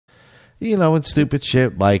And stupid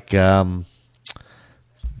shit like the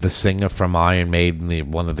singer from Iron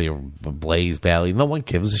Maiden, one of the Blaze Bailey. No one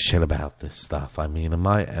gives a shit about this stuff. I mean, am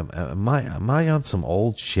I on some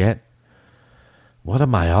old shit? What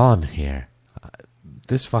am I on here?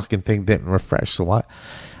 This fucking thing didn't refresh, so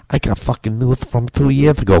I got fucking news from 2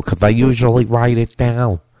 years ago because I usually write it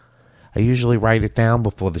down. I usually write it down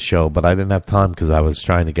before the show, but I didn't have time because I was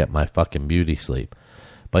trying to get my fucking beauty sleep.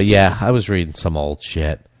 But yeah, I was reading some old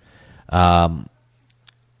shit.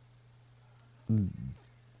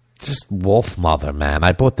 Just Wolf Mother, man.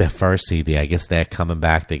 I bought their first CD. I guess they're coming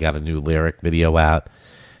back. They got a new lyric video out.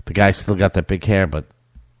 The guy still got that big hair, but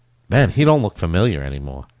man, he don't look familiar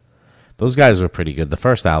anymore. Those guys were pretty good. The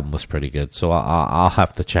first album was pretty good, so I'll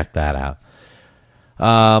have to check that out.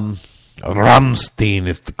 Rammstein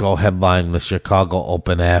is to go headline the Chicago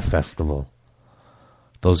Open Air Festival.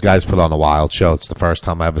 Those guys put on a wild show. It's the first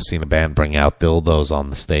time I've ever seen a band bring out dildos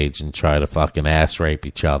on the stage and try to fucking ass rape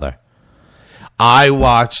each other. I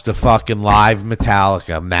watched the fucking live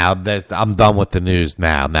Metallica. Now that I'm done with the news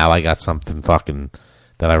now I got something fucking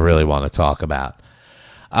that I really want to talk about.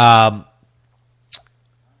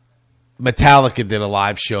 Metallica did a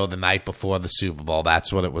live show the night before the Super Bowl.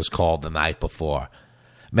 That's what it was called, the night before.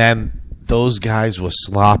 Man, those guys were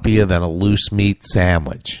sloppier than a loose meat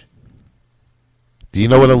sandwich. Do you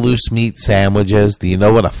know what a loose meat sandwich is? Do you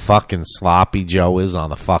know what a fucking sloppy Joe is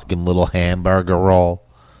on a fucking little hamburger roll?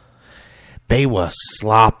 They were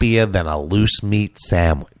sloppier than a loose meat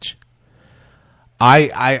sandwich.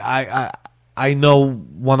 I know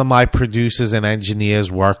one of my producers and engineers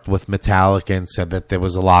worked with Metallica and said that there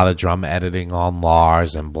was a lot of drum editing on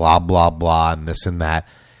Lars and blah, blah, blah, and this and that.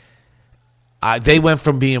 They went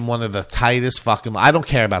from being one of the tightest fucking... I don't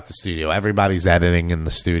care about the studio. Everybody's editing in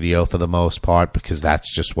the studio for the most part because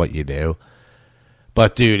that's just what you do.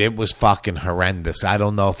 But, dude, it was fucking horrendous. I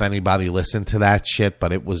don't know if anybody listened to that shit,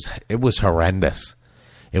 but it was horrendous.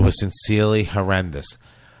 It was sincerely horrendous.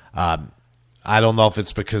 I don't know if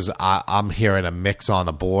it's because I'm hearing a mix on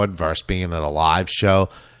the board versus being at a live show.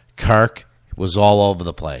 Kirk was all over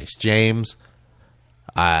the place. James...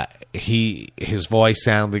 his voice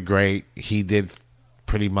sounded great. He did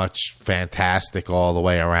pretty much fantastic all the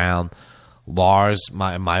way around. Lars,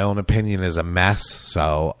 my own opinion, is a mess.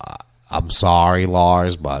 So I'm sorry,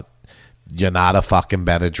 Lars, but you're not a fucking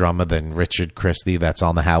better drummer than Richard Christie. That's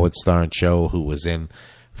on the Howard Stern show, who was in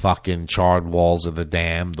fucking Charred Walls of the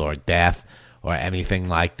Damned or Death or anything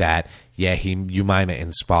like that. Yeah, you might have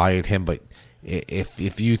inspired him, but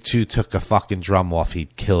if you two took the fucking drum off,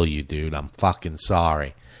 he'd kill you, dude. I'm fucking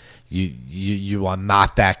sorry. You are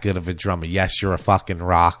not that good of a drummer. Yes, you're a fucking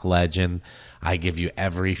rock legend. I give you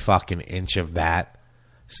every fucking inch of that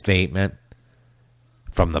statement.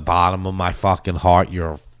 From the bottom of my fucking heart,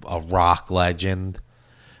 you're a rock legend.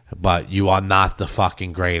 But you are not the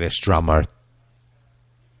fucking greatest drummer.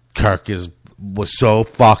 Kirk was so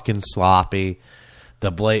fucking sloppy.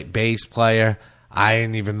 The bass player, I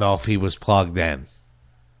didn't even know if he was plugged in.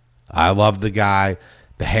 I love the guy.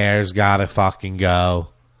 The hair's gotta fucking go.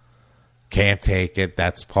 Can't take it.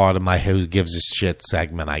 That's part of my Who Gives a Shit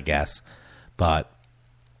segment, I guess. But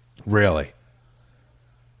really,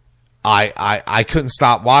 I couldn't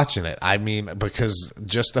stop watching it. I mean, because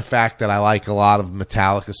just the fact that I like a lot of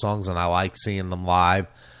Metallica songs and I like seeing them live.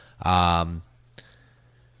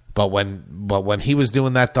 But when he was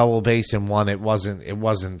doing that double bass in one, it wasn't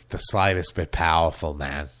the slightest bit powerful,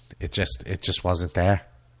 man. It just wasn't there.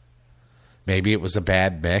 Maybe it was a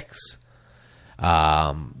bad mix.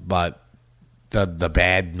 But the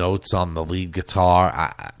bad notes on the lead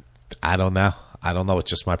guitar, I don't know. I don't know. It's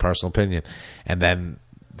just my personal opinion. And then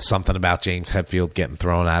something about James Hetfield getting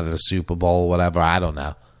thrown out of the Super Bowl or whatever. I don't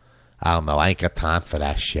know. I ain't got time for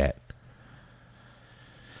that shit.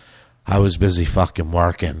 I was busy fucking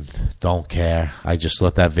working. Don't care. I just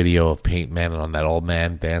looked that video of Peyton Manning on that old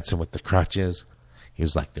man dancing with the crutches. He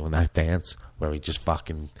was like doing that dance where he just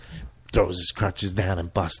fucking throws his crutches down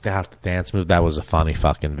and busts out the dance move. That was a funny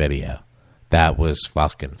fucking video. That was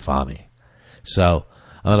fucking funny. So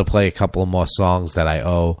I'm going to play a couple of more songs that I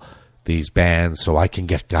owe these bands so I can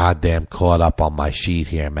get goddamn caught up on my sheet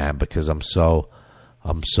here, man, because I'm so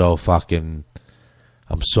fucking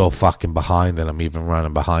behind, and I'm even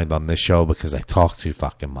running behind on this show because I talk too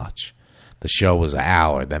fucking much. The show was an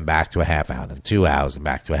hour, then back to a half hour, then 2 hours, and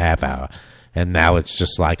back to a half hour. And now it's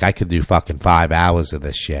just like I could do fucking 5 hours of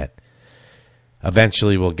this shit.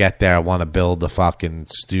 Eventually we'll get there. I want to build a fucking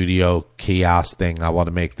studio kiosk thing. I want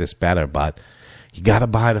to make this better, but you got to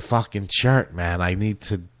buy the fucking shirt, man. I need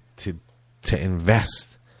to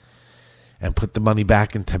invest. and put the money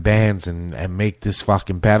back into bands and make this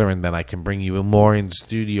fucking better, and then I can bring you more in the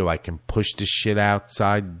studio. I can push this shit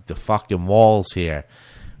outside the fucking walls here.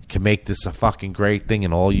 I can make this a fucking great thing,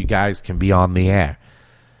 and all you guys can be on the air.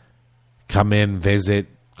 Come in, visit,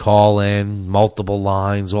 call in, multiple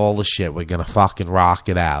lines, all the shit. We're going to fucking rock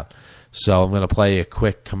it out. So I'm going to play a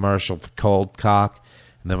quick commercial for Cold Cock,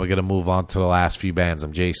 and then we're going to move on to the last few bands.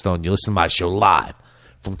 I'm Jay Stone. You listen to my show live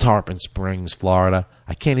from Tarpon Springs, Florida.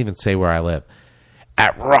 I can't even say where I live.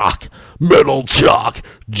 At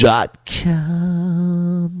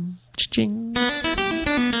rockmetaltalk.com. Ching.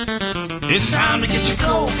 It's time to get your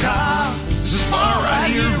cold cock. This bar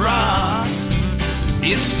right here rocks.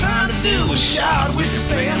 It's time to do a shot with your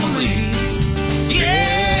family.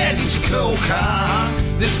 Yeah, get your cold cock.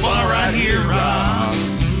 This bar right here rocks.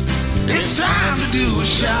 It's time to do a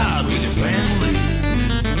shot with your family.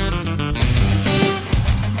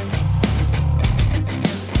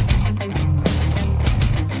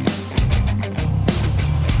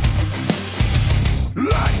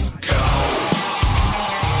 Let's go!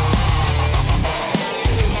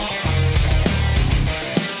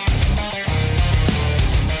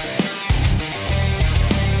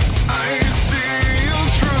 I see your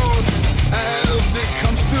truth as it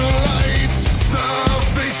comes to light. The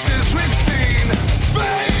faces we've seen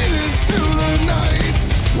fade into the night.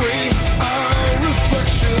 We are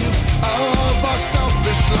reflections of our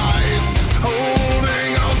selfish lies,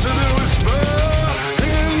 holding on to the whisper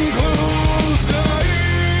in closed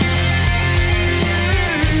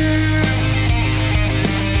eyes.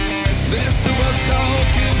 There's too much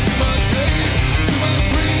talking, too much hate, too much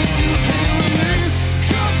rage you can't release.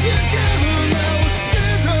 Come together now,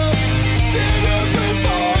 stand up and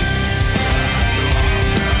fight.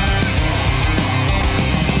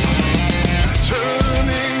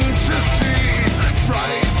 Turning to see,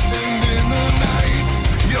 frightened in the night.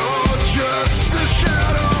 You're just a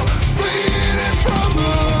shadow, fading from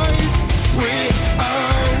the light. We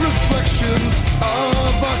are reflections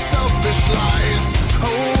of our selfish lies,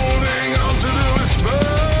 holding on to the whisper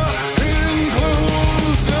in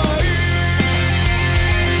closed eyes.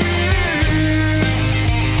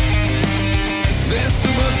 There's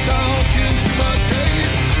too much talking, too much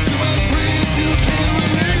hate, too much rage you can't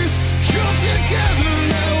release. Come together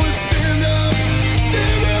now and stand up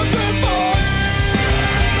and fight.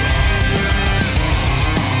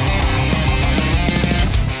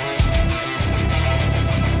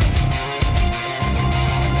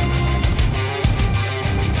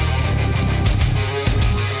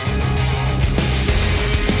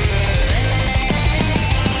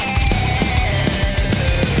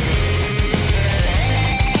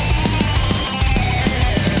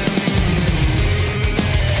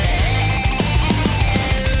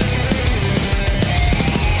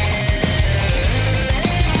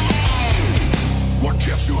 What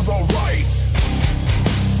gives you the right?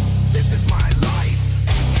 This is my life.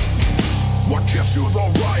 What gives you the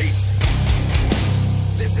right?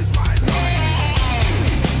 This is my life.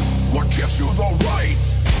 What gives you the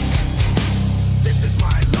right? This is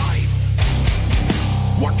my life.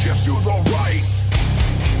 What gives you the right?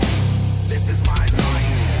 This is my life.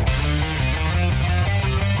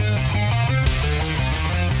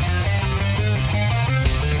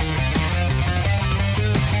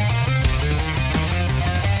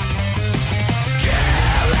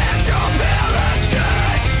 Kill is your ability.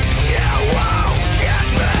 You won't get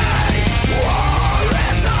me. War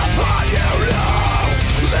is upon you now.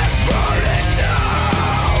 Let's burn it down.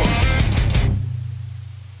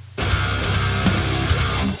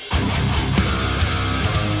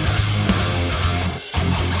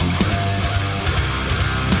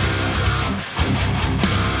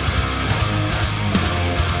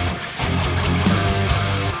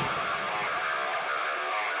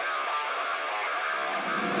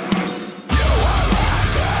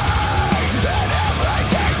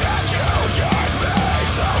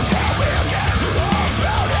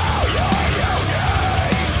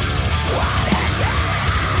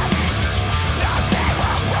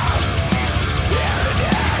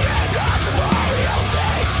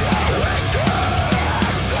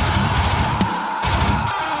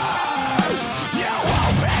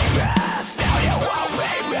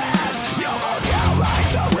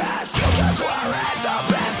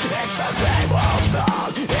 It's the same old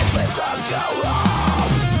song. It's been sung too long.